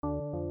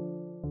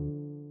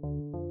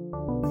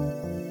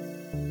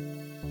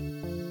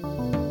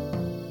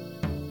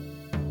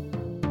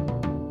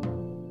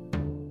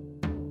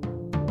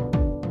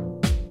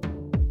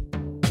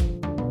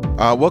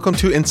Welcome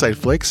to Inside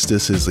Flicks.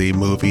 This is a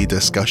movie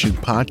discussion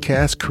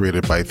podcast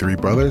created by three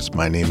brothers.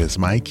 My name is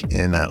Mike,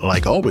 and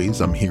like always,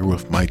 I'm here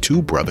with my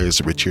two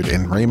brothers, Richard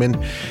and Raymond.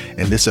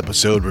 In this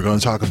episode, we're going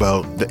to talk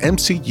about the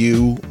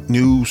MCU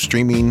new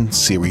streaming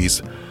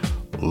series,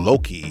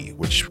 Loki,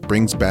 which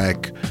brings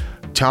back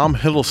Tom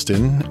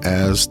Hiddleston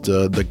as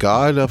the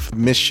god of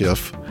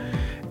mischief.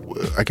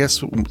 I guess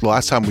the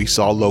last time we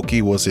saw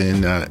Loki was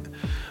in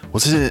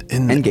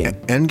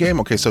Endgame. Endgame?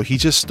 Okay, so he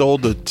just stole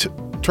the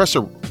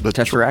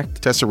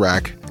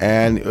Tesseract,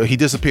 and he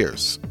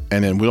disappears,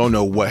 and then we don't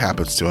know what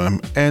happens to him.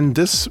 And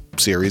this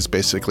series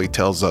basically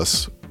tells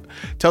us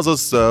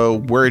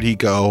where did he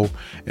go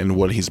and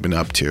what he's been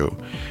up to.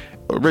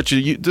 Richard,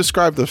 you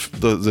describe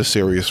the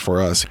series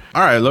for us.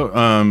 All right, look,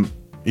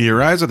 he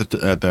arrives at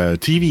the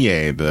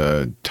TVA,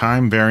 the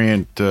time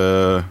variant.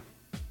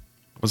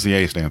 What's the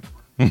A stand for?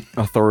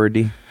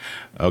 Authority.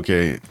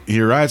 Okay,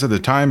 he arrives at the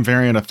Time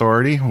Variant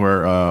Authority,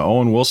 where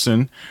Owen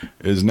Wilson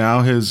is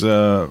now his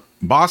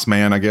boss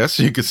man, I guess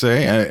you could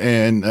say,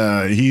 and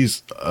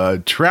he's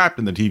trapped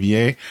in the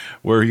TVA,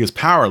 where he is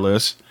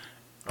powerless.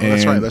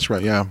 Oh, that's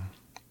right, yeah.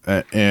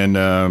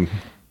 And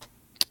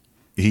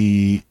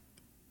he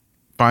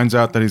finds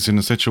out that he's in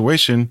a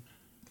situation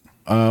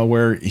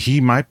where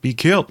he might be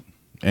killed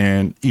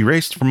and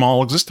erased from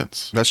all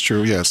existence. That's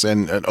true, yes.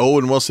 And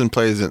Owen Wilson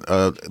plays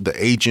the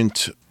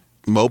agent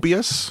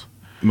Mobius,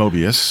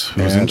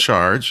 who's in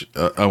charge.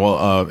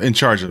 In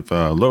charge of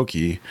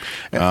Loki,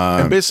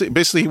 and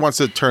basically, he wants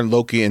to turn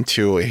Loki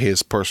into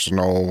his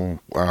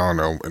personal,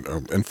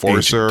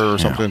 enforcer agent, or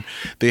something.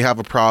 Yeah. They have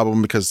a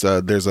problem because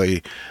there's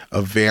a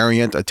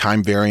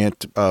time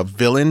variant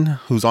villain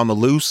who's on the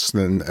loose,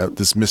 and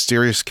this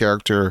mysterious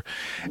character,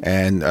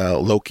 and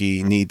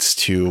Loki needs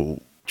to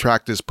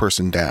track this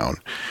person down.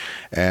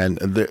 And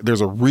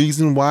there's a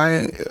reason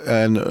why,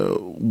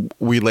 and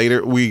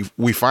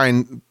we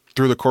find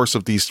through the course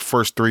of these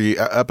first three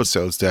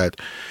episodes that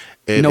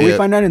we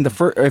find out in the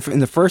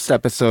first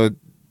episode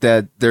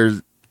that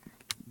they're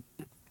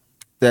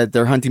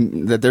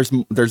hunting, that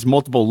there's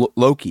multiple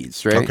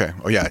Lokis, right? Okay.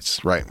 Oh yeah,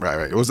 it's right.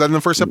 Was that in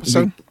the first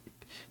episode?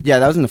 Yeah,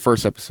 that was in the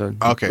first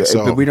episode. Okay,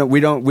 so but we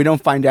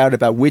don't find out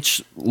about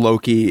which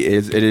Loki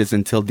it is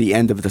until the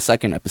end of the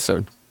second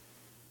episode.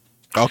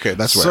 Okay,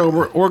 that's right.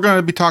 So we're going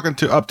to be talking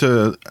up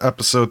to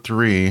episode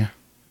 3,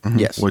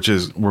 yes, which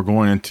is we're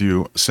going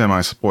into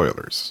semi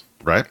spoilers.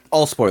 Right?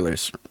 All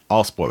spoilers.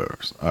 All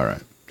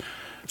right.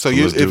 So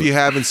if you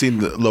haven't seen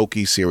the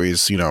Loki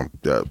series,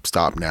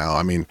 stop now.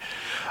 I mean,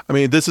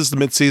 this is the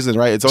mid-season,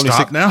 right? It's only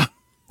stop now.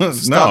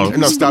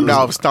 Stop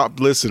now. Stop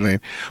listening.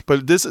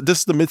 But this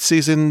is the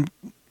mid-season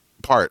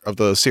part of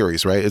the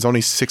series, right? It's only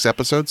 6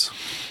 episodes.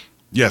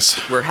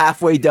 Yes, we're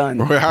halfway done.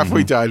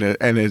 Done,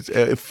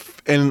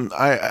 and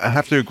I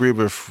have to agree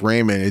with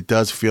Raymond. It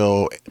does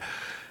feel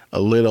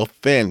a little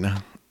thin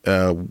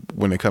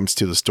when it comes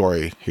to the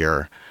story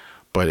here.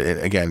 But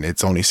again,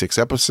 it's only 6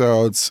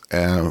 episodes,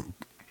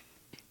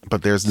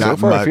 but there's not so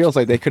far much. It feels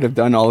like they could have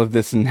done all of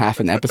this in half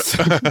an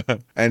episode.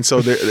 And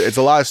so it's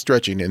a lot of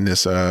stretching in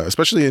this,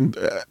 especially in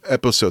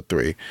episode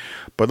 3.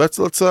 But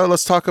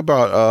let's talk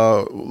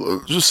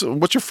about just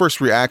what's your first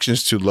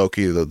reactions to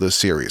Loki, the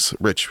series,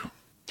 Rich?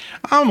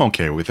 I'm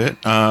okay with it.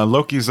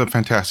 Loki's a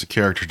fantastic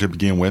character to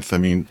begin with. I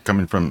mean,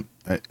 coming from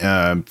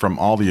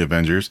all the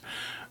Avengers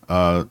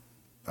and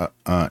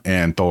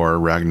Thor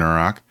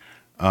Ragnarok.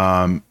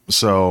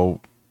 So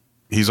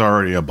he's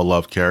already a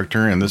beloved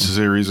character, and this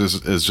series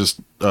is just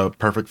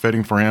perfect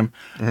fitting for him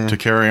to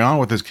carry on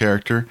with his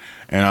character.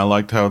 And I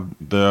liked how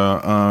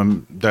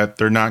that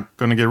they're not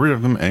going to get rid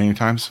of him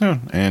anytime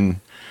soon. And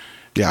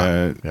just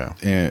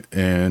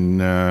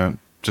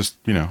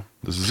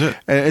this is it.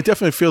 And it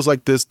definitely feels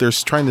like this. They're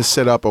trying to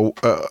set up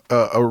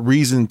a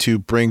reason to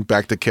bring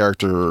back the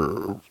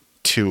character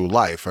to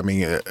life. I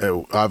mean,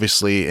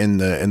 obviously in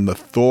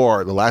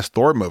the last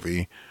Thor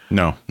movie.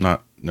 No,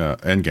 not.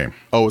 Endgame.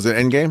 Oh, was it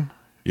Endgame?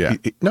 Yeah.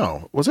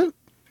 No, was it?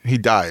 He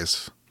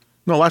dies.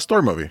 No, last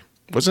Thor movie,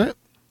 wasn't it?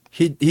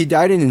 He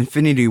died in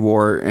Infinity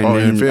War, and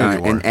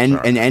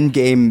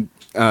Endgame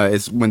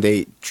is when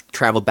they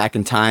traveled back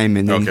in time,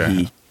 and then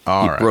he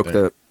broke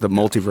the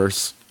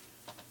multiverse.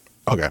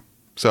 Okay,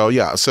 so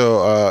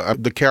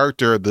the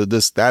character,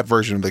 that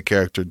version of the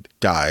character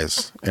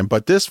dies,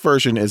 but this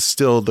version is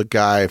still the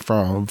guy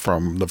from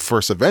the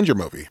first Avenger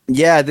movie.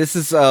 Yeah, this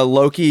is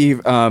Loki.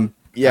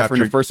 From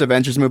the first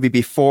Avengers movie,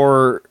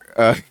 before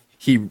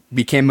he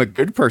became a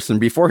good person,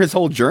 before his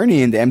whole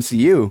journey in the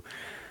MCU.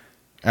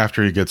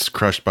 After he gets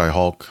crushed by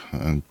Hulk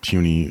and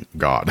puny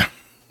God.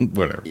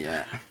 Whatever.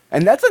 Yeah.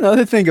 And that's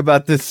another thing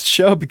about this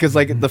show, because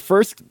the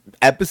first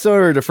episode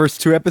or the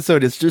first 2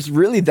 episodes is just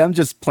really them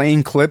just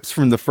playing clips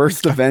from the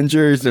first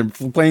Avengers and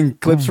playing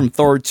clips from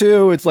Thor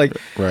 2. It's like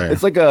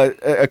It's like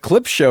a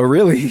clip show,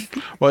 really.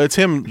 Well, it's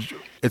him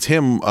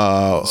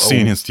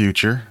seeing his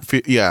future,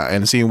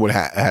 and seeing what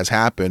has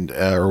happened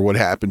or what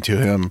happened to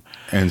him,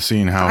 and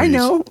seeing how how he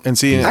died,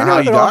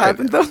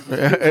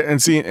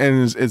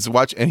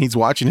 and he's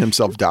watching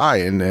himself die,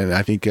 and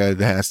I think that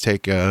has to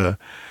take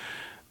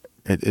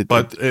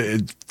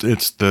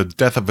It's the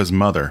death of his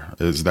mother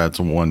that's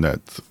the one that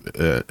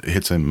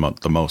hits him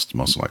the most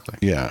likely.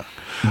 Yeah.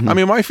 I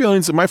mean, my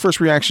first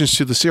reactions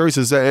to the series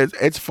is that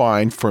it's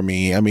fine for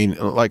me. I mean,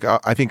 like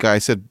I think I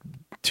said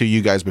to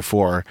you guys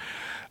before,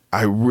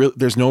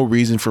 there's no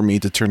reason for me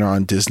to turn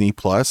on Disney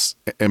Plus.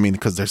 I mean,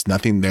 because there's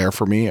nothing there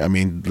for me. I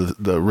mean,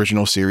 the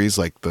original series,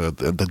 like the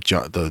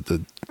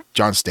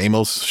John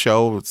Stamos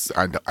show.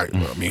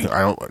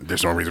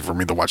 There's no reason for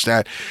me to watch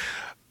that.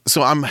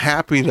 So I'm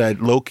happy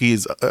that Loki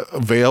is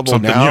available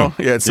now.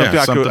 New. Yeah, it's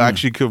something I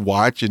could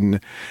watch.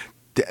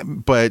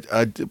 But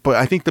I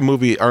think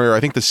I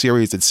think the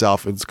series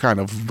itself is kind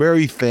of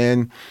very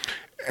thin.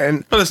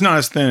 But it's not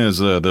as thin as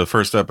the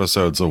first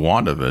episodes of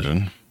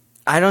WandaVision.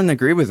 I don't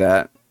agree with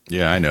that.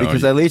 Yeah, I know.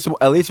 Because at least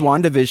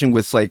WandaVision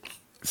was like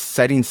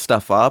setting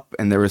stuff up,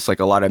 and there was like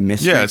a lot of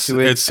mystery to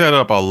it. It set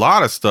up a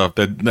lot of stuff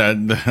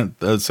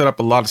that set up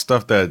a lot of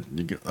stuff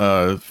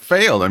that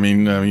failed. I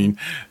mean,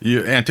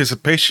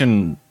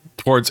 anticipation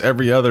towards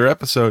every other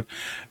episode,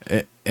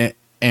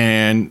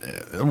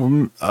 and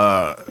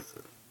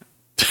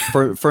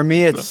for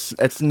me,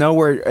 it's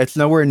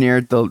nowhere near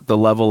the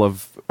level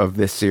of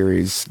this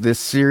series. This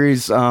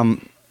series,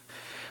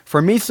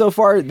 for me so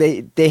far,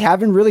 they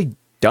haven't really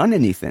done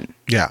anything.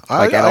 Yeah,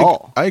 at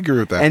all. I agree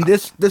with that. And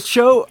this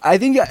show, I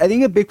think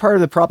a big part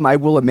of the problem, I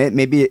will admit,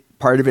 maybe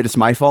part of it is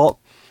my fault,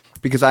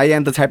 because I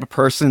am the type of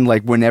person,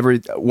 like, whenever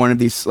one of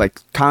these like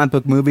comic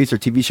book movies or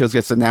TV shows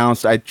gets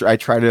announced, I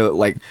try to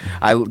like,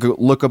 I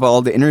look up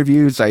all the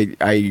interviews,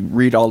 I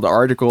read all the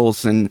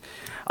articles, and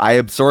I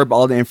absorb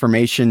all the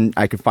information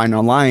I could find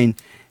online.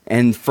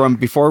 And from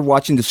before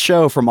watching the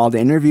show, from all the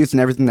interviews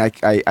and everything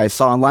I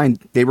saw online,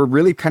 they were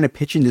really kind of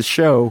pitching this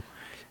show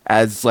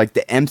as like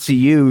the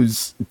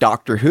MCU's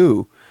Doctor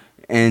Who.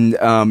 And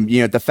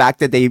the fact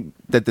that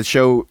the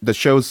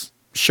show's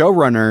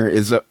showrunner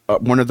is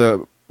one of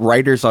the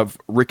writers of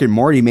Rick and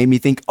Morty made me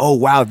think, oh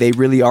wow, they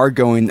really are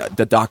going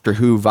the Doctor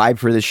Who vibe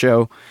for the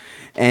show.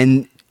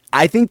 And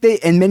I think they,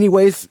 in many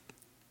ways,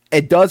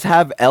 it does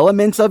have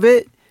elements of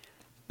it,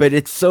 but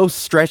it's so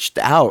stretched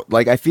out.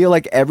 Like, I feel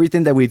like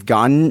everything that we've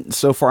gotten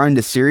so far in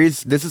the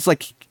series,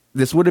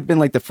 this would have been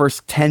like the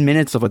first 10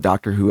 minutes of a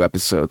Doctor Who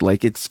episode.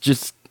 Like, it's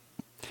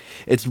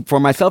for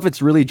myself,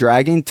 it's really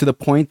dragging to the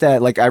point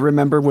that, like, I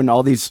remember when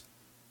all these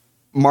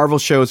Marvel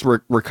shows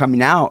were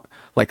coming out,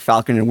 like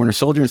Falcon and Winter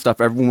Soldier and stuff,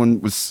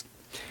 everyone was,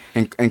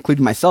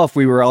 including myself,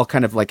 we were all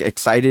kind of like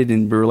excited,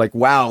 and we were like,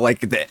 wow,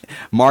 like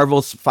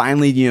Marvel's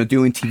finally,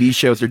 doing TV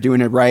shows, they're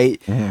doing it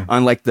right,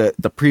 unlike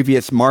the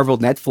previous Marvel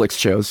Netflix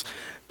shows.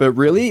 But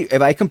really,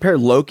 if I compare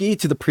Loki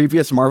to the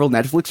previous Marvel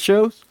Netflix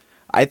shows,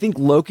 I think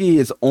Loki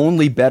is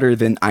only better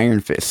than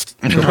Iron Fist.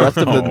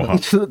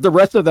 The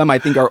rest of them, I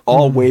think, are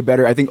all way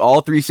better. I think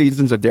all 3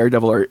 seasons of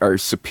Daredevil are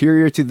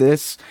superior to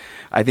this.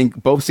 I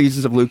think both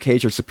seasons of Luke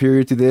Cage are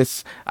superior to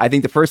this. I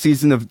think the first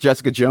season of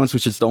Jessica Jones,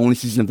 which is the only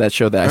season of that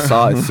show that I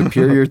saw, is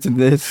superior to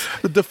this.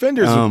 The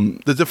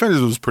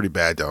Defenders was pretty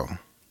bad, though.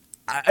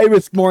 It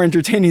was more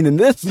entertaining than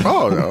this.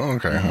 Oh, no.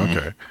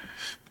 Okay.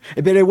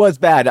 But it was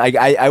bad.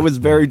 I was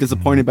very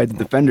disappointed by the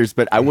Defenders,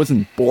 but I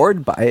wasn't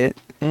bored by it.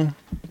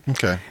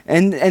 Okay.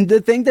 And the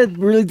thing that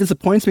really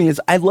disappoints me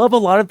is I love a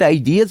lot of the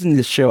ideas in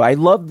this show. I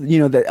love,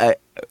 that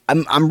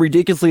I'm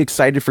ridiculously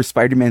excited for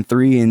Spider-Man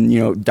 3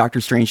 and,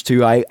 Doctor Strange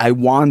 2. I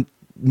want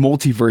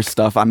multiverse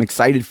stuff. I'm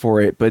excited for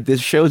it. But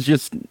this show's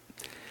just,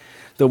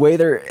 the way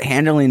they're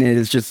handling it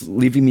is just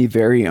leaving me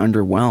very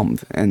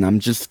underwhelmed. And I'm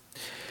just,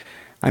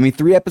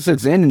 3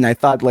 episodes in, and I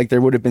thought like there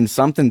would have been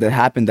something that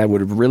happened that would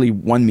have really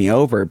won me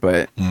over.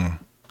 But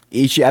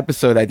each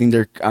episode, I think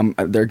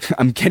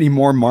I'm getting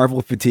more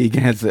Marvel fatigue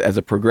as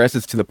it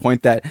progresses, to the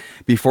point that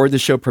before the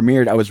show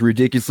premiered, I was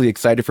ridiculously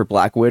excited for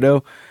Black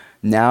Widow.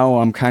 Now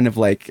I'm kind of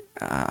like,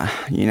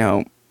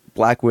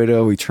 Black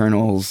Widow,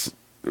 Eternals,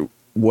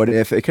 What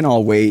If, it can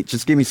all wait.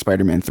 Just give me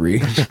Spider-Man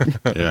 3.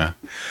 Yeah.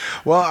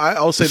 Well,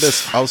 I'll say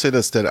this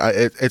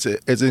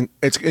that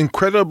it's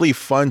incredibly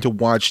fun to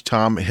watch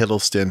Tom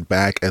Hiddleston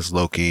back as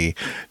Loki,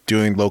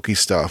 doing Loki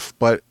stuff.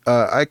 But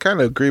I kind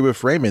of agree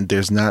with Raymond.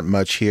 There's not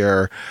much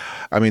here.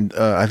 I mean,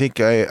 I think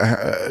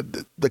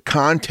the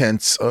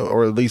contents,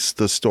 or at least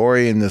the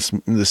story in this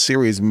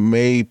series,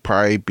 may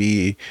probably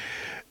be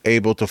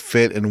able to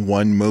fit in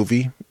one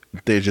movie.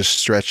 They just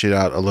stretch it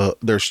out a little.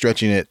 They're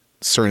stretching it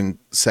certain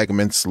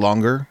segments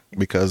longer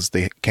because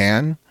they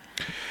can.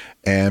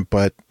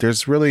 But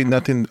there's really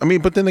nothing.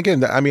 But then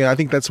again, I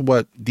think that's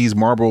what these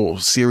Marvel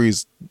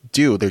series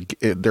do.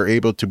 They're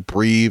able to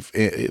breathe.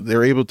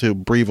 They're able to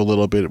breathe a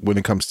little bit when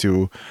it comes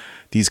to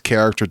these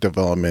character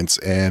developments.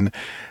 And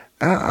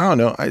I don't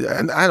know.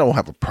 I don't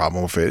have a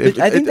problem with it.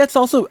 I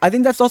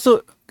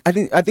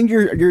think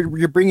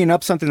you're bringing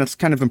up something that's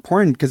kind of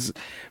important, because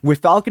with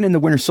Falcon and the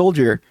Winter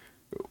Soldier,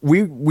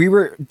 we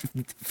were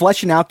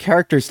fleshing out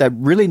characters that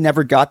really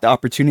never got the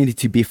opportunity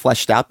to be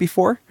fleshed out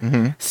before.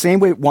 Same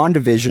with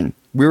WandaVision.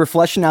 We were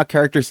fleshing out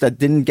characters that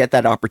didn't get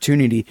that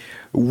opportunity.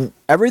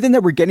 Everything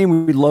that we're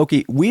getting with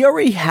Loki, he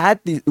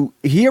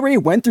already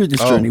went through this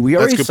journey. We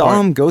already saw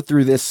him go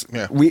through this.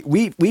 Yeah.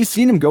 We've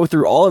seen him go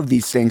through all of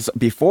these things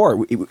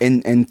before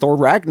in Thor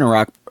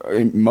Ragnarok,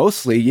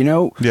 mostly, you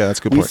know. Yeah, that's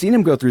a good We've point. seen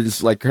him go through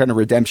this like kind of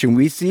redemption.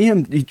 We see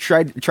him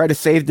try to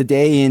save the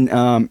day in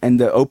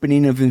the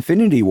opening of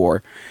Infinity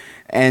War,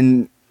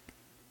 and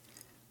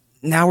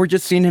now we're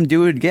just seeing him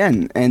do it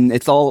again, and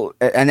it's all.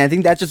 And I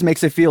think that just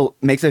makes it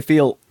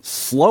feel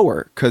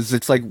slower, because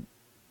it's like,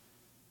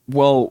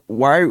 well,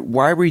 why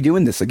are we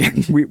doing this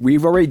again?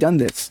 We've already done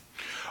this.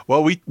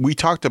 Well, we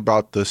talked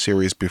about the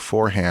series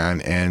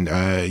beforehand, and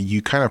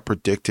you kind of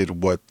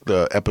predicted what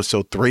the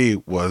episode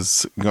 3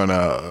 was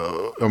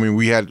gonna. I mean,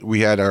 we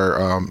had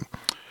our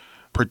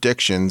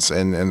predictions,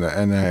 and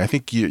I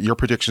think your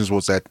predictions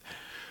was that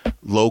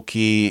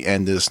Loki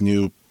and this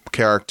new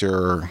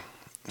character,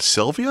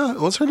 Sylvia,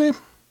 what's her name?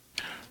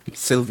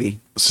 Sylvie,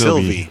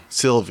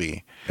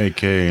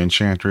 aka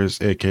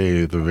Enchantress,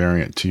 aka the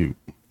variant 2.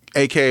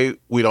 AK,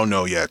 we don't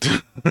know yet.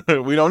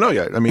 We don't know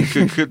yet. I mean,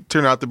 could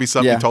turn out to be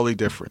something totally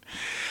different.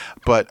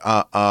 But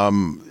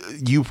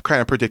you've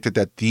kind of predicted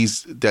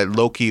that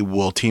Loki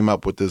will team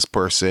up with this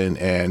person,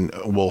 and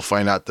we'll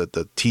find out that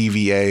the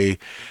TVA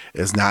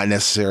is not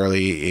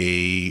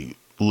necessarily a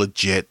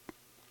legit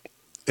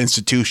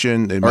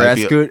institution. It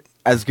or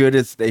as good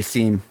as they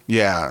seem.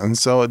 Yeah, and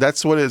so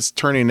that's what it's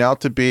turning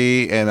out to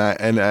be.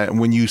 And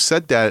when you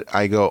said that,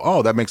 I go,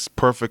 oh, that makes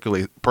perfect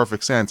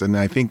sense. And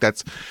I think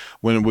that's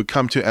when we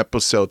come to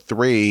episode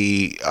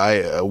 3.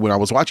 When I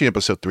was watching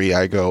episode 3,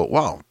 I go,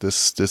 wow,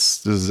 this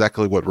is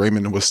exactly what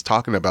Raymond was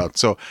talking about.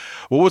 So,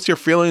 what was your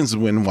feelings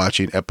when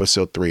watching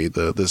episode 3,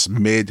 this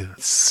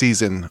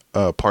mid-season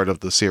part of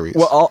the series?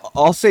 Well,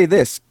 I'll say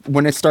this: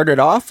 when it started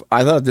off,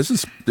 I thought this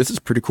is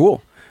pretty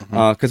cool.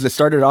 Because it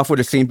started off with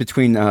a scene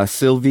between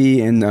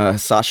Sylvie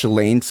and Sasha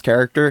Lane's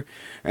character,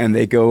 and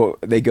they go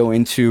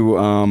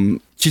into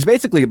she's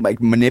basically like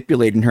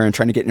manipulating her and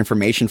trying to get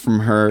information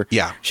from her.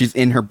 Yeah, she's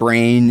in her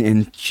brain,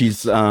 and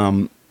she's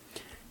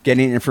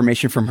getting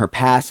information from her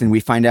past, and we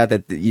find out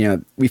that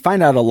a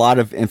lot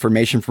of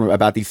information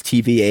about these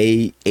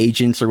TVA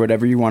agents or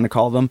whatever you want to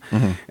call them.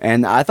 Mm-hmm.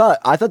 And I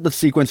thought the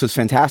sequence was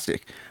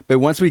fantastic. But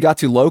once we got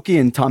to Loki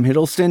and Tom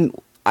Hiddleston,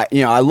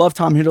 I love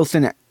Tom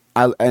Hiddleston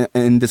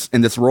in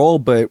this role,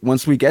 but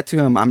once we get to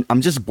him,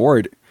 I'm just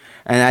bored.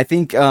 And I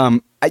think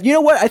you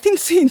know what? I think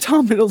seeing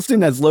Tom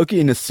Hiddleston as Loki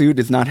in a suit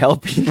is not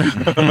helping.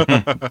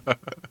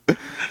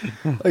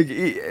 Like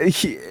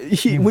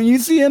he when you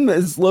see him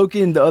as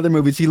Loki in the other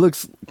movies, he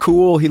looks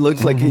cool. He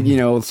looks like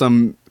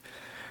some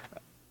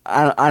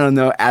I don't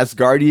know,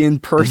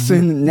 Asgardian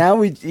person.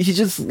 Now he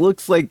just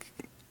looks like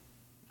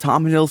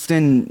Tom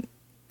Hiddleston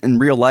in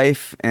real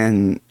life,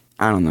 and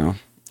I don't know.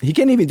 He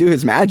can't even do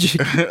his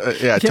magic.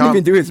 Yeah, he can't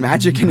even do his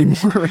magic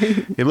anymore,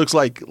 right? He looks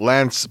like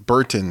Lance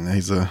Burton.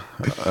 He's a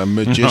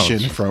magician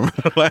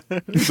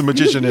he's a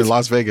magician in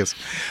Las Vegas.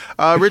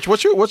 Rich,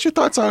 what's your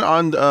thoughts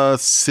on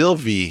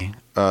Sylvie,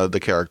 the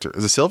character?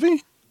 Is it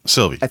Sylvie?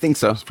 Sylvie, I think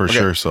so. For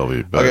sure,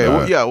 Sylvie.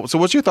 But, yeah. So,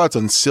 what's your thoughts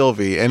on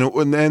Sylvie and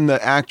the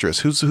actress?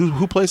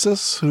 Who plays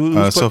this?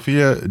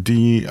 Sophia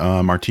Di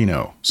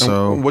Martino.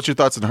 So, what's your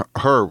thoughts on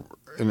her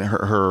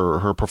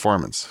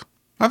performance?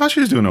 I thought she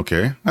was doing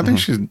okay. I think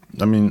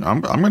I'm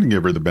going to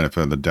give her the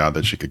benefit of the doubt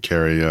that she could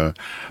carry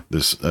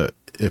this,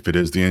 if it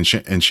is the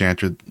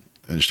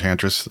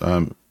Enchantress,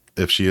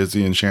 if she is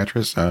the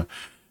Enchantress,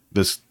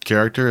 this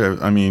character.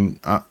 I mean,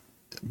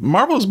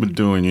 Marvel's been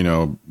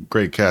doing,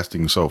 great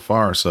casting so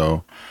far.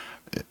 So,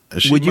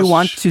 would you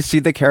want to see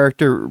the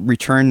character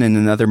return in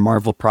another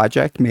Marvel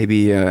project,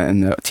 maybe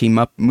in a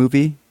team-up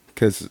movie?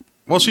 Because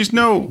she's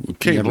no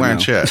Cate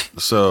Blanchett.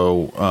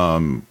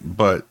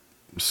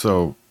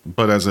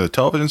 But as a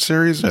television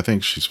series, I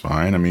think she's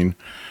fine. I mean,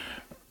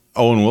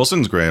 Owen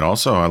Wilson's great.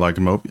 Also, I like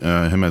him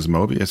as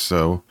Mobius.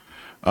 So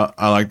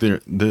I like the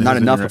not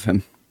enough of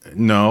him.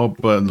 No,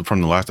 but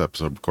from the last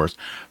episode, of course.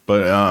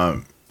 But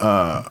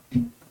I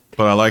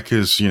like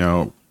his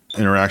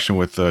interaction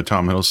with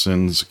Tom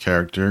Hiddleston's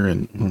character,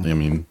 and I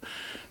mean,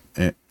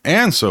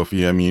 and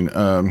Sophie. I mean,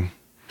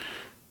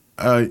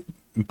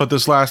 but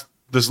this last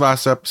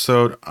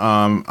episode,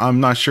 I'm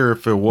not sure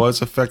if it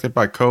was affected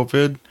by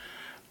COVID.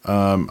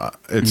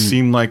 It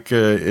seemed like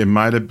it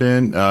might have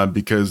been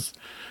because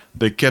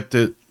they kept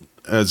it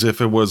as if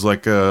it was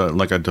like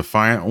a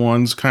Defiant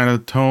Ones kind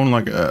of tone.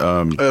 Like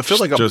I feel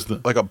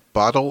like a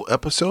bottle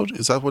episode.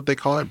 Is that what they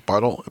call it?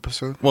 Bottle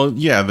episode? Well,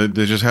 yeah,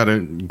 they just had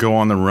to go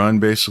on the run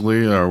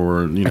basically,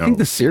 or I think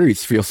the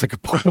series feels like a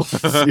bottle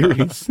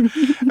series.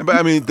 But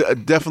I mean,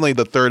 definitely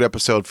the third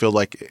episode felt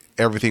like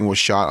everything was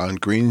shot on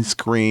green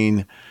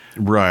screen.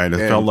 Right, it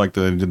felt like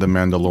the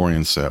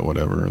Mandalorian set,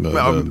 whatever. The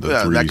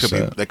 3D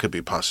set. That could be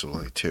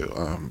possibly too.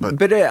 But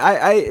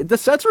the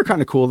sets were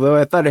kind of cool though.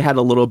 I thought it had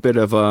a little bit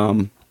of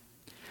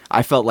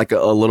I felt like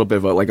a little bit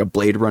of like a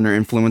Blade Runner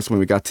influence when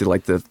we got to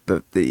like the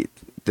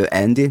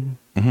ending,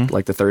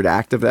 like the third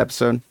act of the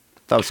episode.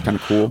 That was kind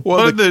of cool.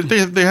 Well,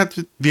 they had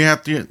to.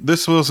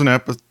 This was an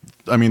episode.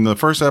 I mean, the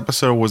first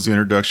episode was the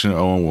introduction of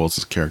Owen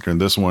Wilson's character, and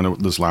this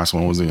last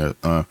one was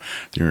the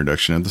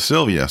introduction of the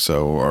Sylvia,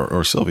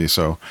 or Sylvie.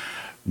 So,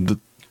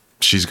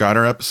 she's got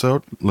her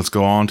episode. Let's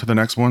go on to the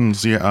next one.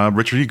 See,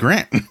 Richard E.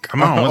 Grant.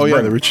 Come on.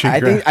 The Richard E.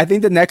 Grant. I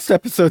think the next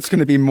episode's going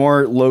to be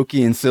more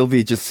Loki and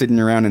Sylvie just sitting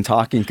around and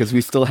talking, because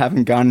we still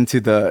haven't gotten to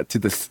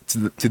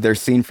their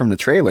scene from the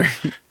trailer.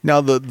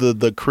 Now,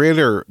 the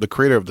creator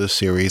of this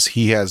series,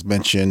 he has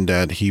mentioned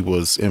that he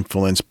was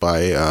influenced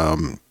by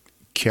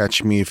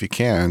Catch Me If You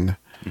Can,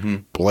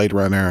 Blade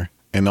Runner,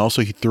 and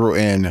also he threw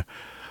in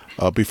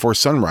Before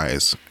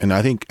Sunrise. And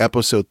I think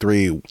episode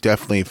 3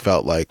 definitely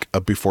felt like a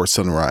Before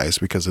Sunrise,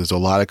 because there's a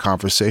lot of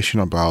conversation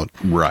about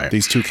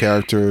these two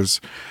characters.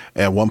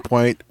 At one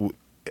point,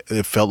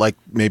 it felt like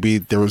maybe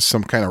there was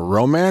some kind of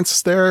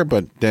romance there,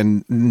 but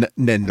then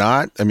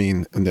not. I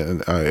mean,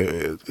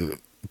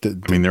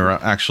 they're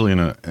actually in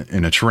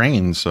a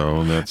train,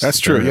 so that's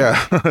true.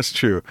 Yeah, that's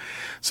true.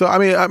 So I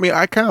mean,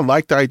 I kind of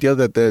like the idea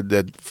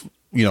that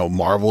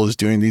Marvel is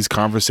doing these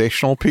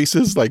conversational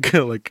pieces, but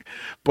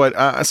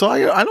so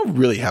I don't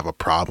really have a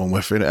problem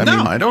with it.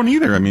 I don't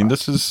either. I mean,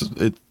 this is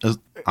it.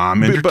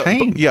 I'm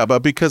entertained. But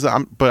because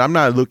I'm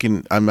not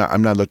looking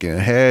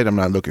ahead. I'm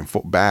not looking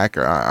back.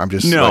 Or I'm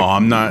just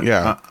I'm not.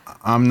 Yeah.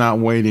 I'm not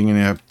waiting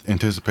in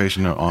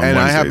anticipation on and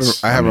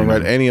Wednesdays. I haven't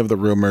read any of the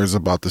rumors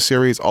about the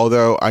series,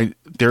 although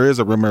there is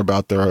a rumor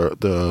about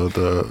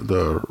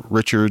the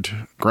Richard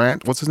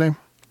Grant. What's his name?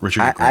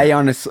 Richard. I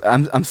honestly,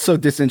 I'm so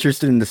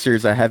disinterested in the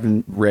series. I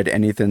haven't read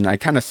anything. I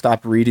kind of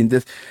stopped reading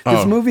this.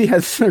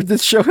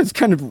 This show has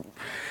kind of.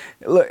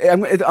 Look, I'm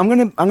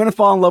gonna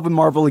fall in love with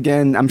Marvel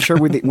again. I'm sure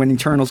when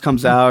Eternals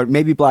comes out,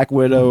 maybe Black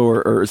Widow,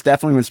 or it's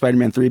definitely when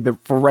Spider-Man 3. But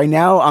for right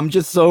now, I'm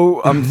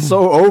so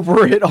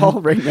over it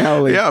all right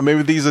now.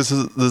 Maybe these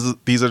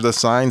are the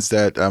signs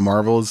that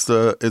Marvel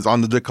is on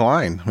the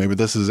decline. Maybe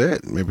this is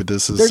it. Maybe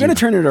this is. They're gonna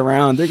turn it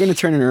around.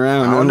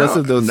 Unless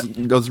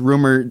those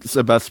rumors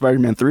about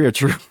Spider-Man 3 are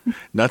true.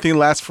 Nothing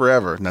lasts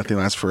forever.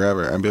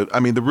 I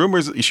mean, the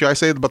rumors. Should I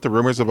say about the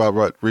rumors about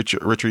what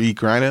Richard E.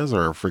 Grant is,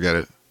 or forget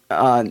it?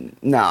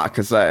 Nah,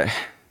 because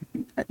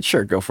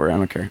sure, go for it. I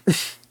don't care.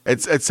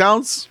 It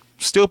sounds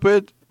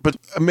stupid, but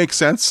it makes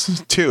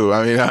sense too.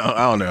 I mean,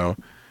 I don't know.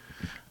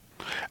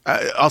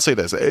 I'll say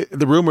this: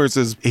 the rumors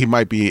is he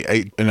might be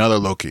another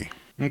Loki.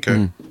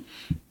 Okay,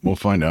 we'll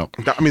find out.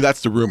 I mean,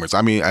 that's the rumors.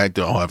 I mean, I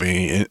don't have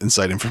any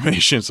inside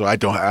information, so I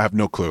have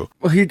no clue.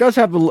 Well, he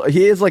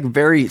is like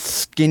very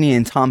skinny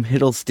and Tom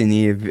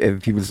Hiddleston-y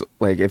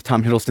if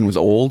Tom Hiddleston was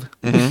old.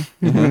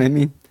 Mm-hmm. You know what I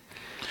mean?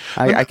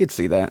 I could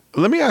see that.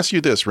 Let me ask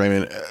you this,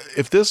 Raymond.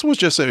 If this was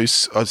just a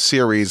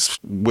series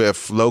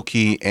with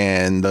Loki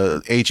and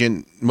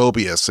Agent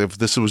Mobius, if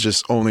this was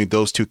just only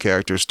those two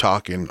characters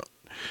talking,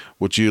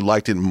 would you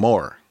liked it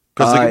more?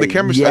 Because the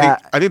chemistry, I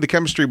think the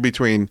chemistry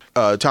between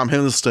Tom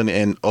Hiddleston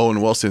and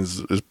Owen Wilson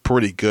is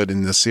pretty good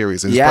in this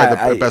series. It's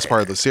probably the best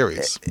part of the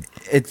series.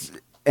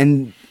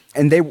 And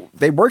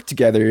they work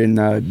together in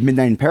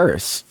Midnight in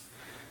Paris.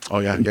 Oh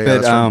yeah,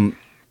 but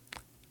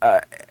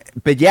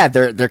but yeah,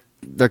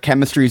 their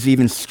chemistry is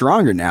even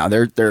stronger now.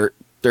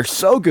 They're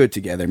so good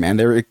together, man.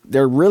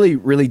 They're really,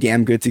 really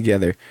damn good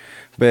together.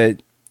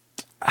 But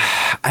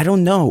I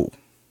don't know.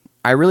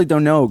 I really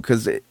don't know,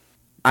 because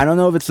I don't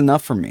know if it's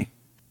enough for me.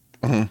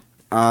 Mm-hmm.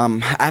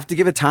 I have to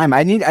give it time.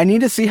 I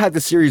need to see how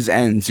the series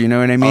ends. You know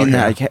what I mean?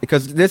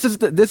 Because this is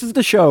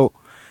the show.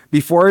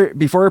 Before it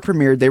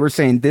premiered, they were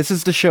saying this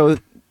is the show.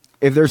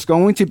 If there's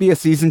going to be a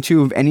season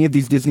 2 of any of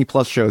these Disney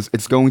Plus shows,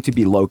 it's going to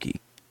be Loki.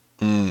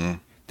 Mm.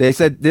 They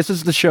said this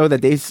is the show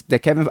that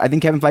Kevin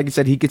Feige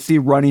said he could see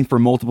running for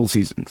multiple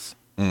seasons.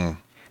 Mm.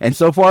 And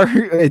so far,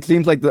 it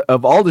seems like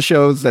of all the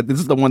shows, that this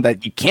is the one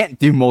that you can't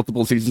do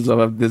multiple seasons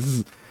of. This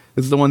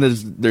is the one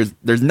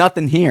there's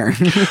nothing here.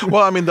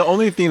 Well, I mean, the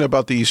only thing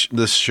about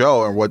this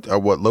show and what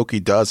Loki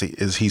does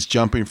is he's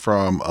jumping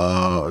from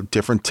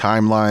different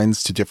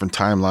timelines to different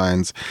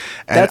timelines.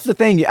 And that's the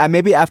thing.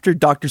 Maybe after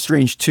Doctor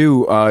Strange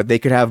 2, they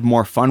could have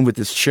more fun with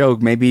this show.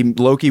 Maybe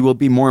Loki will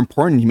be more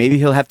important. Maybe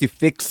he'll have to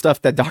fix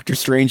stuff that Doctor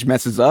Strange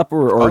messes up,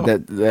 or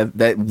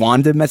that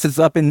Wanda messes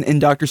up in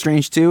Doctor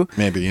Strange 2.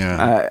 Maybe,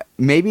 yeah.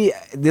 Maybe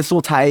this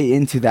will tie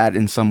into that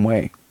in some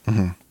way.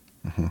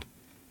 Mm-hmm. Mm-hmm.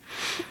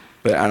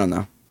 But I don't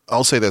know.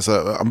 I'll say this.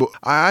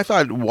 I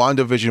thought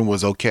WandaVision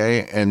was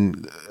okay,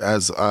 and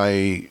as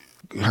I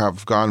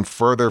have gone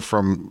further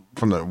from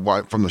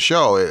the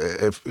show,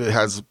 it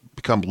has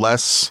become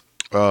less.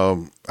 I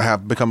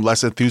have become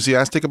less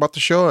enthusiastic about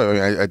the show.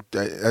 I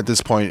at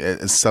this point,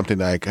 it's something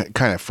that I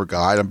kind of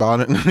forgot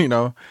about it. You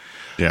know.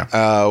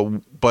 Yeah.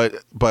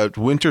 But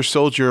Winter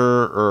Soldier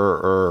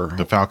or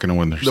The Falcon and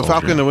Winter Soldier. The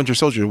Falcon and Winter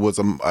Soldier was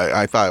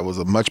I thought it was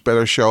a much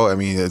better show. I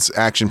mean, it's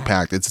action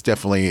packed. It's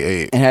definitely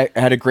it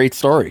had a great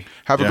story.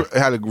 Had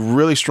a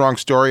really strong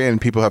story, and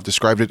people have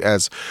described it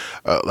as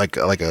like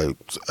a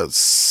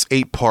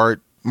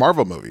 8-part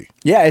Marvel movie.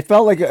 Yeah, it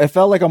felt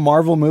like a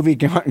Marvel movie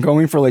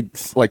going for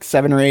like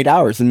 7 or 8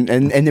 hours, and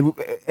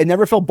it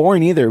never felt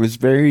boring either. It was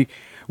very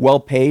well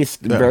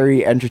paced,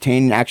 very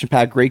entertaining, action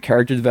packed, great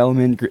character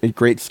development,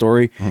 great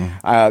story.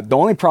 The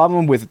only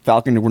problem with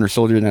Falcon and Winter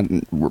Soldier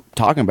that we're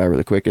talking about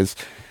really quick is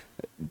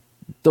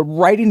the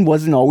writing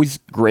wasn't always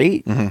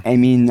great. I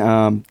mean,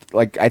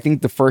 like I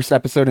think the first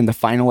episode and the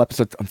final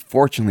episode,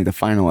 unfortunately, the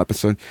final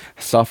episode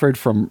suffered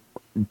from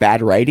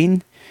bad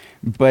writing,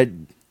 but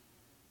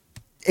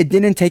it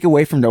didn't take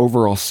away from the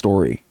overall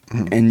story.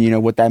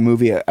 And what that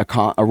movie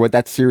or what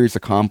that series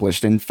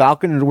accomplished. And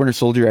Falcon and the Winter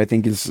Soldier, I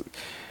think, is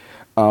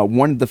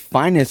one of the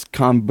finest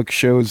comic book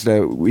shows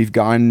that we've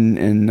gotten.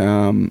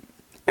 And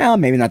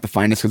maybe not the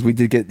finest because we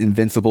did get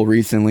Invincible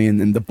recently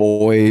and The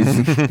Boys,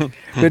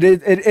 but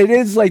it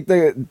is like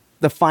the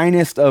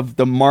finest of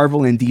the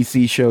Marvel and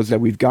DC shows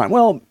that we've gotten.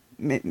 Well,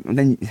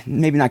 then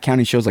maybe not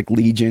counting shows like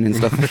Legion and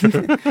stuff.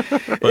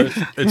 But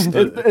it's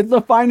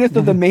the finest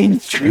of the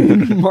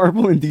mainstream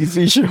Marvel and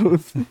DC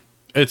shows.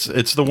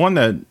 It's the one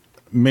that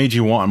made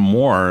you want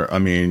more. I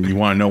mean, you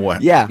want to know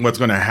what's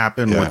going to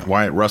happen with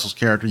Wyatt Russell's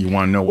character. You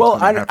want to know what's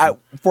going to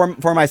happen.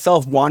 For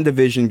myself,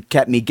 WandaVision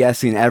kept me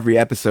guessing every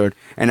episode,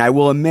 and I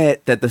will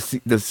admit that the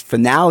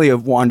finale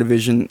of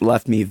WandaVision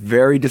left me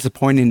very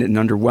disappointed and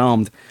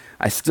underwhelmed.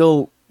 I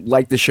still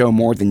like the show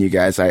more than you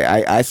guys.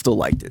 I still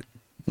liked it.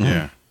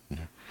 Yeah.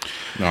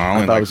 No,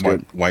 I only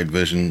like White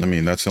Vision. I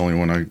mean, that's the only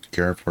one I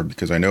care for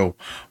because I know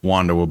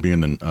Wanda will be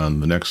in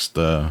the next.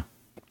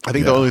 I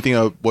think the only thing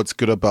what's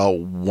good about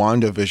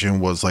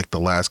WandaVision was like the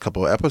last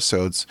couple of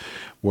episodes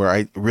where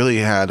I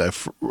really I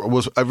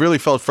really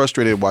felt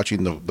frustrated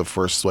watching the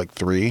first like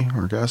three,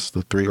 or I guess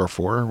the 3 or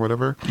 4 or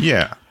whatever.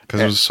 Yeah, because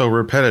it was so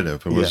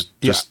repetitive. It was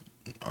just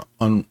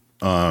all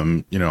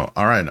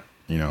right.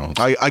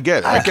 I get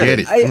it. I get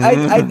it.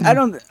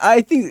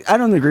 I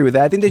don't agree with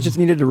that. I think they just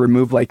needed to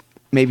remove like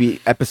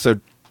maybe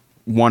episode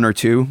 1 or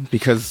 2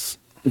 because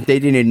they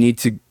didn't need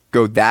to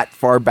go that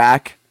far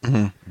back.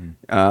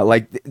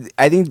 Like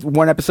I think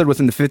one episode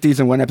was in the 50s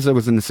and one episode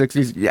was in the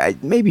 60s. Yeah,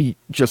 maybe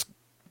just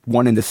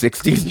one in the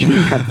 60s.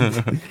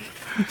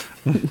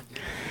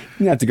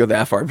 You have to go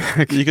that far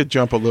back. You could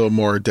jump a little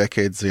more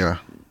decades.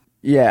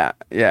 Yeah.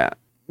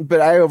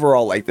 But I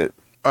overall liked it.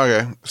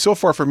 Okay, so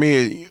far for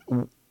me,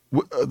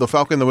 the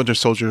Falcon and the Winter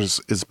Soldier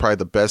is probably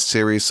the best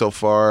series so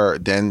far.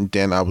 Then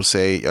I would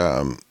say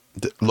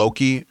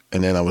Loki,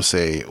 and then I would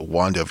say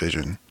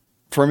WandaVision.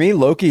 For me,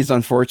 Loki is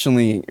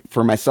unfortunately,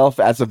 for myself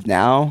as of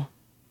now,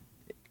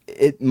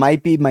 it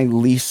might be my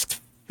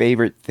least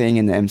favorite thing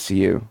in the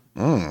MCU.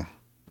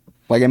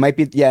 Like it might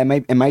be,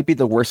 it might be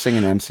the worst thing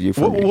in the MCU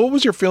for me. What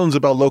was your feelings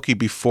about Loki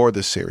before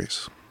this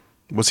series?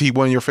 Was he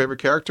one of your favorite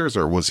characters,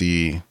 or was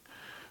he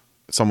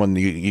someone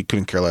you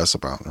couldn't care less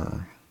about?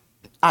 Or?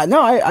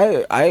 No,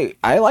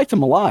 I liked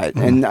him a lot,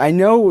 and I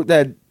know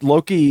that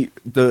Loki,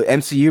 the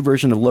MCU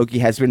version of Loki,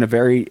 has been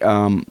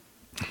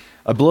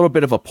a little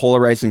bit of a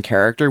polarizing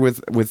character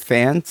with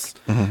fans.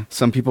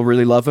 Some people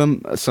really love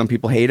him. Some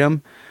people hate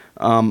him.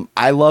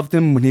 I loved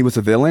him when he was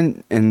a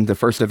villain in the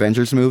first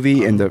Avengers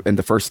movie and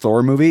the first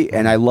Thor movie.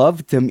 And I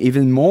loved him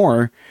even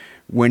more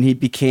when he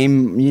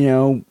became,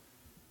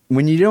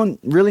 when you don't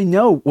really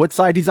know what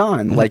side he's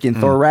on, like in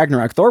Thor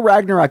Ragnarok. Thor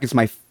Ragnarok is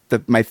my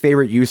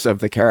favorite use of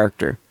the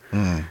character.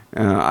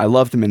 I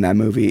loved him in that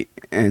movie.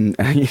 And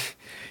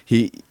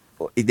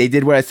they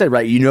did what I said,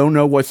 right? You don't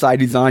know what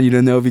side he's on. You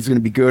don't know if he's going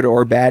to be good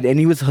or bad. And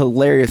he was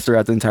hilarious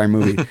throughout the entire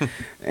movie.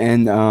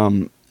 And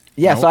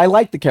so I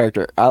liked the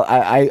character.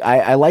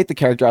 I liked the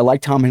character. I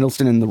liked Tom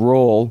Hiddleston in the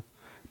role.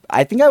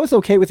 I think I was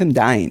okay with him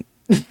dying.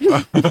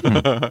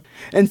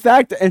 In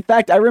fact,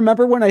 I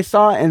remember when I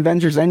saw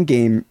Avengers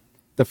Endgame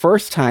the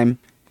first time,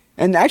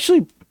 and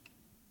actually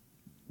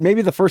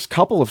maybe the first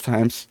couple of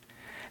times,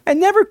 it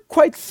never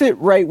quite sit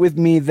right with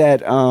me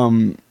that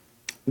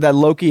that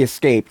Loki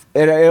escaped.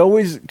 I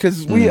always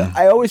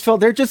felt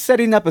they're just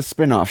setting up a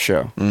spin-off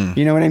show.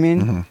 You know what I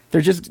mean?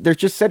 They're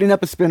just setting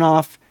up a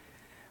spin-off.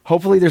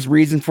 Hopefully there's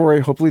reason for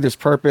it. Hopefully there's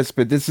purpose,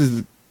 but this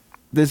is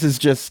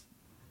just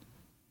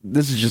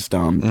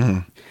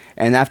dumb.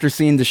 And after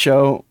seeing the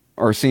show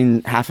or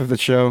seeing half of the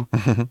show,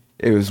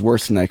 it was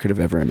worse than I could have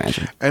ever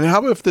imagined. And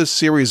how if this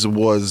series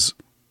was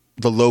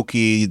the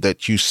Loki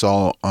that you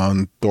saw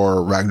on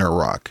Thor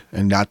Ragnarok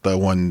and not the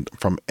one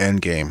from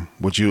Endgame?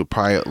 Would you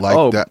probably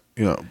like that?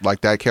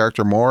 Like that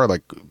character more?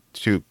 Like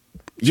to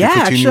yeah,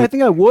 continue? Actually,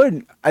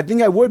 I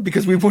think I would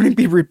because we wouldn't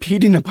be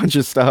repeating a bunch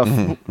of stuff.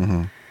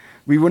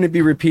 We wouldn't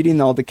be repeating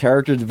all the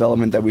character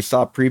development that we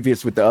saw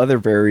previous with the other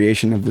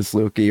variation of this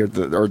Loki or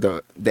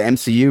the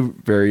MCU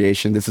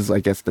variation. This is,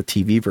 I guess, the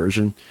TV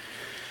version.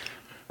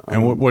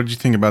 And what did you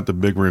think about the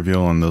big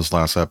reveal in this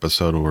last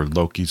episode where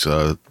Loki's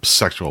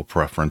sexual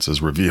preference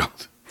is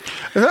revealed?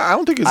 I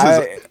don't think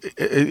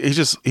he's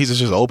just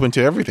open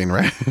to everything,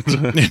 right?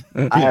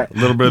 A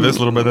little bit of this, a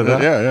little bit of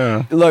that.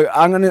 Yeah. Look,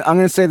 I'm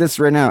gonna say this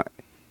right now.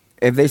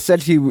 If they said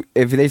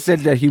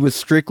that he was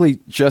strictly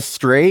just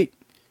straight,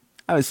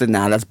 I would say,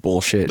 nah, that's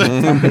bullshit.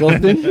 Come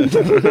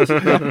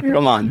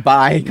on,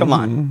 bye. Come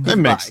on.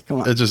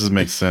 It just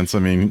makes sense. I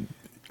mean,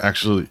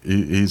 actually,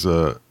 he's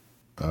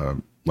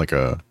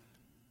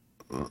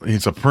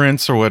he's a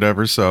prince or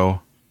whatever.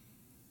 So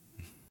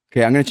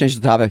Okay, I'm gonna change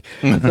the topic.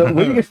 So,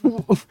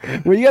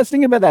 what do you guys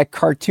think about that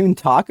cartoon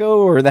taco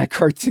or that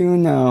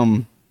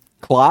cartoon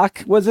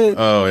clock? Was it?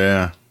 Oh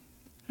yeah,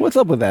 What's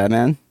up with that,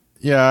 man?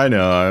 yeah. I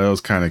know. It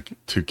was kind of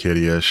too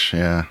kiddie-ish.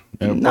 Yeah.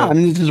 No, I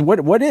mean, just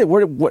what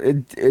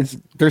is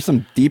there's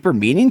some deeper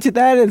meaning to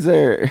that? Is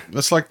there?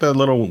 It's like the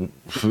little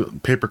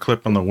paper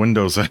clip on the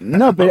windows.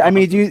 No, but I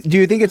mean, do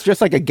you think it's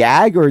just like a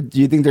gag, or do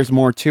you think there's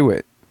more to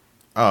it?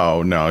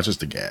 Oh no, it's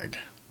just a gag.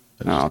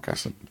 Oh, okay.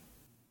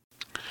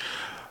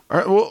 All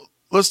right. Well,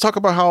 let's talk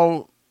about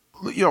how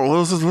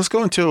let's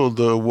go into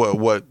the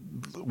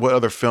what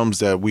other films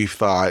that we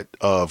thought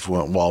of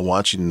while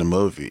watching the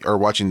movie or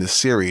watching the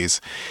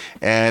series.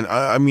 And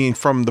I mean,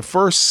 from the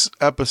first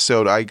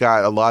episode, I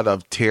got a lot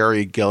of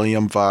Terry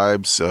Gilliam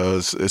vibes,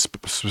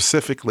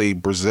 specifically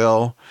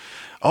Brazil.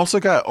 Also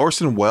got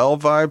Orson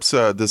Welles vibes.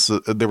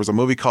 There was a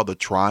movie called The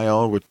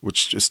Trial,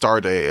 which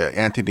starred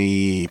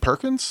Anthony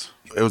Perkins.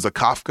 It was a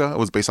Kafka. It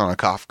was based on a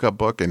Kafka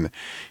book, and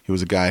he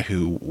was a guy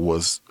who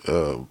was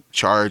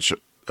charged.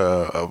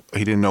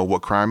 He didn't know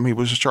what crime he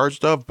was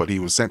charged of, but he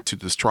was sent to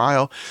this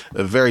trial.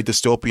 Very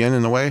dystopian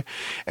in a way,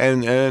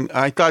 and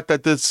I thought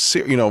that this,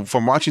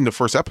 from watching the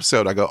first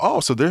episode, I go, oh,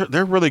 so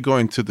they're really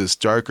going to this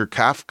darker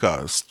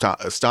Kafka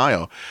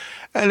style.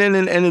 And then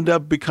it ended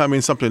up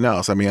becoming something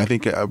else. I mean, I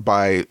think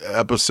by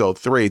episode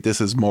 3,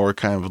 this is more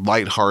kind of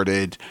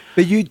lighthearted.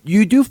 But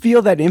you do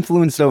feel that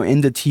influence, though,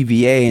 in the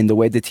TVA and the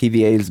way the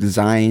TVA is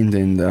designed,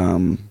 and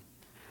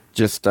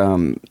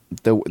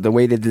the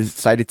way they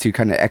decided to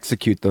kind of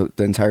execute the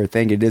entire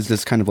thing. It is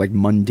this kind of like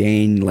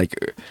mundane,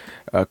 like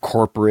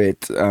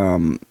corporate.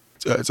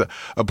 It's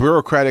a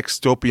bureaucratic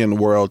dystopian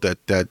world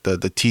that the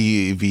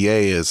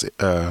TVA is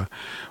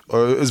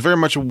very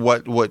much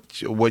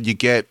what you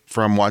get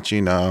from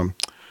watching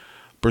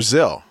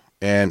Brazil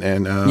and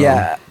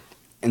yeah.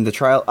 In the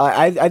trial,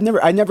 I've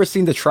never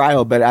seen the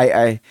trial, but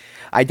I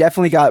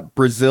definitely got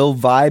Brazil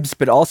vibes,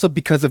 but also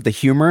because of the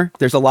humor.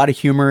 There's a lot of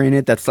humor in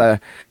it. That's for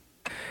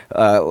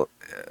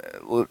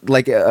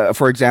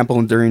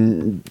example,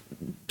 during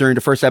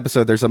the first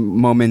episode, there's a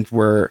moment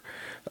where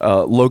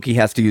Loki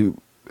has to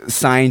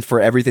sign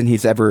for everything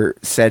he's ever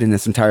said in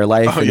his entire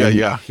life. Oh,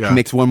 yeah. He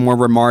makes one more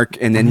remark,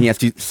 and then he has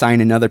to sign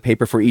another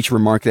paper for each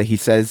remark that he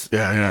says.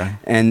 Yeah.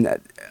 And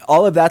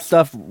all of that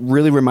stuff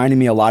really reminded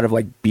me a lot of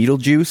like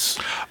Beetlejuice.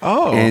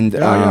 Oh, and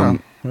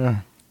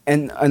yeah.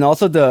 And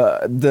also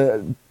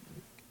the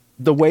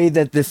way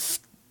that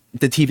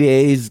the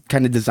TVA is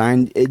kind of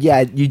designed.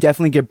 You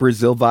definitely get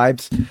Brazil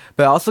vibes,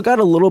 but I also got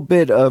a little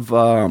bit of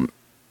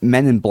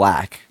Men in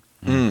Black.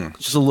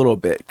 Just a little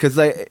bit, because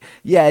it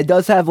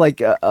does have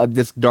like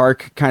this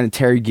dark kind of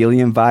Terry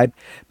Gilliam vibe,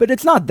 but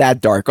it's not that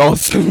dark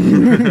also,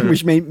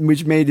 which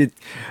made it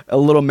a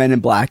little Men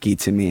in Blacky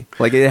to me.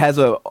 Like it has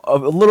a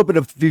little bit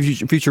of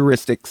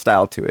futuristic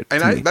style to it.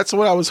 And that's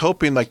what I was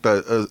hoping. Like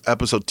the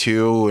episode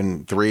 2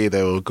 and 3,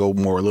 they will go a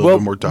little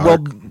bit more dark.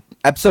 Well,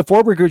 episode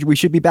 4, we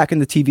should be back in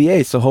the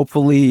TVA, so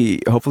hopefully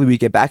we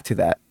get back to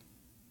that,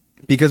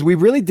 because we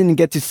really didn't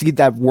get to see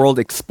that world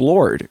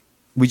explored.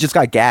 We just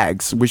got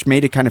gags, which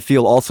made it kind of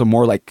feel also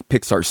more like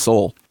Pixar's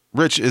Soul.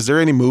 Rich, is there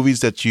any movies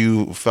that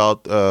you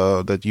felt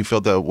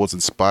that was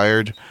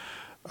inspired,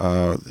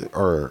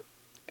 or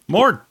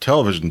more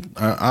television?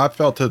 I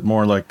felt it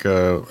more like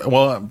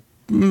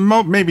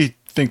maybe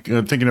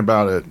thinking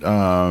about it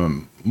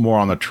more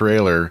on the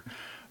trailer.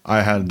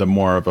 I had the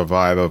more of a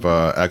vibe of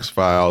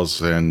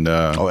X-Files and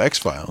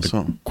X-Files,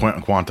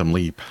 Quantum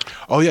Leap.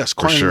 Oh yes,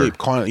 Quantum Leap.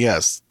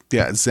 Yes.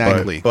 Yeah,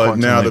 exactly. But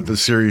now that the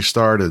series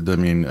started, I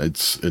mean,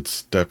 it's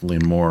definitely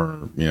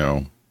more,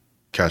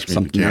 Catch Me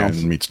If You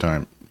Can meets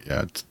Time.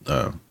 Yeah, it's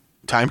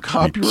Time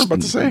Cop. You were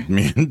about to say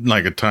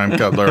like a Time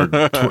Cop.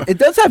 It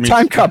does have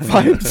Time Cop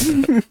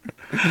vibes.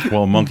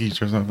 12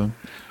 Monkeys or something.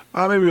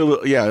 Maybe a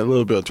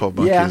little bit of 12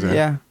 Monkeys.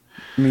 Yeah.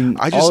 I mean,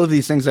 all of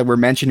these things that we're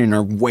mentioning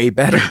are way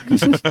better.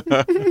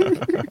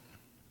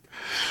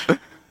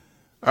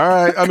 All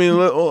right. I mean,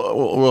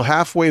 we're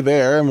halfway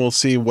there, and we'll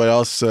see what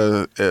else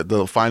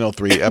the final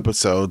 3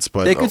 episodes.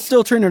 But they could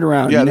still turn it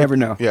around. You never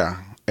know. Yeah,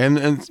 and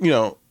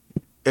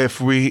if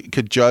we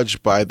could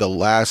judge by the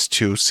last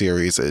 2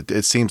 series,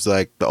 it seems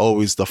like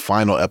always the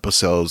final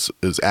episodes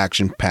is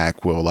action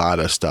packed with a lot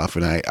of stuff,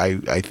 and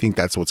I think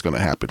that's what's going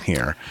to happen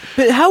here.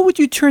 But how would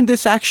you turn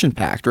this action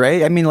packed?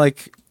 Right? I mean,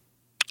 like.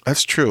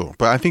 That's true,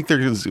 but I think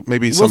there's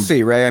maybe we'll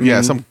see, right? I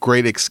mean, some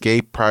great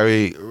escape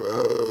probably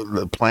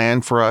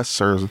planned for us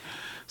or.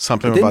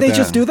 Something Didn't about they that.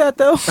 Just do that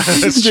though?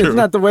 That's true. It's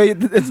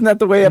not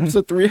the way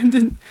episode 3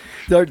 ended.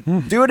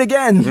 Do it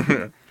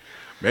again.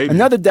 Maybe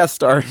another Death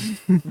Star.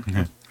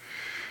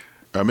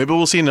 Maybe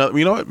we'll see another.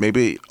 You know what?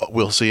 Maybe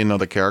we'll see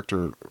another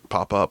character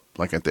pop up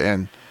like at the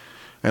end,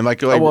 and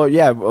like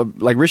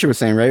like Richard was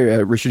saying, right?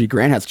 Richard E.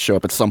 Grant has to show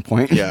up at some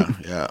point. Yeah.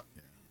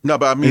 No,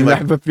 but I mean, I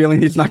have a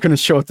feeling he's not going to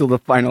show up till the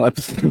final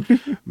episode.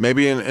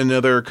 Maybe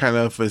another kind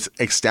of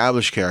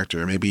established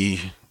character.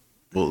 Maybe.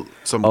 Well,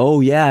 Oh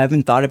yeah, I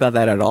haven't thought about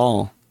that at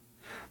all.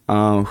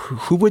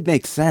 Who would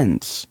make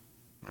sense?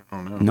 I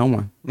don't know. No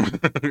one.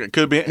 It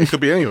could be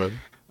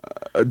anyone.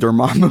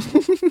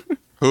 Dormammu.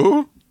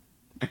 Who?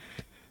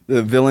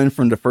 The villain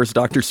from the first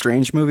Doctor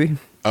Strange movie.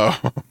 Oh,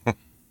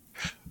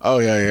 oh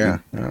yeah.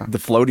 The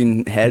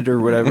floating head or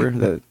whatever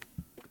that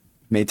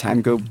made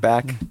time go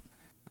back.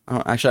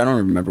 Actually, I don't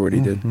remember what he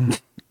did.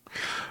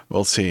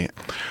 We'll see.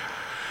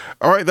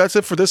 All right, that's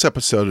it for this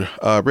episode.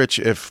 Rich,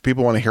 if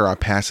people want to hear our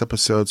past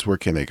episodes, where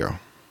can they go?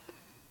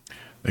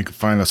 They can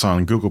find us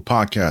on Google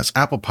Podcasts,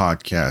 Apple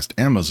Podcasts,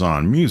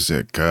 Amazon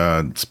Music,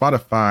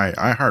 Spotify,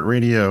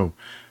 iHeartRadio,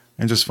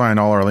 and just find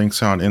all our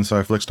links on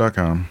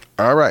InsideFlix.com.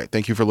 All right.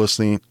 Thank you for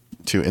listening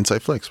to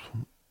Inside Flicks.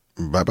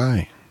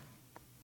 Bye-bye.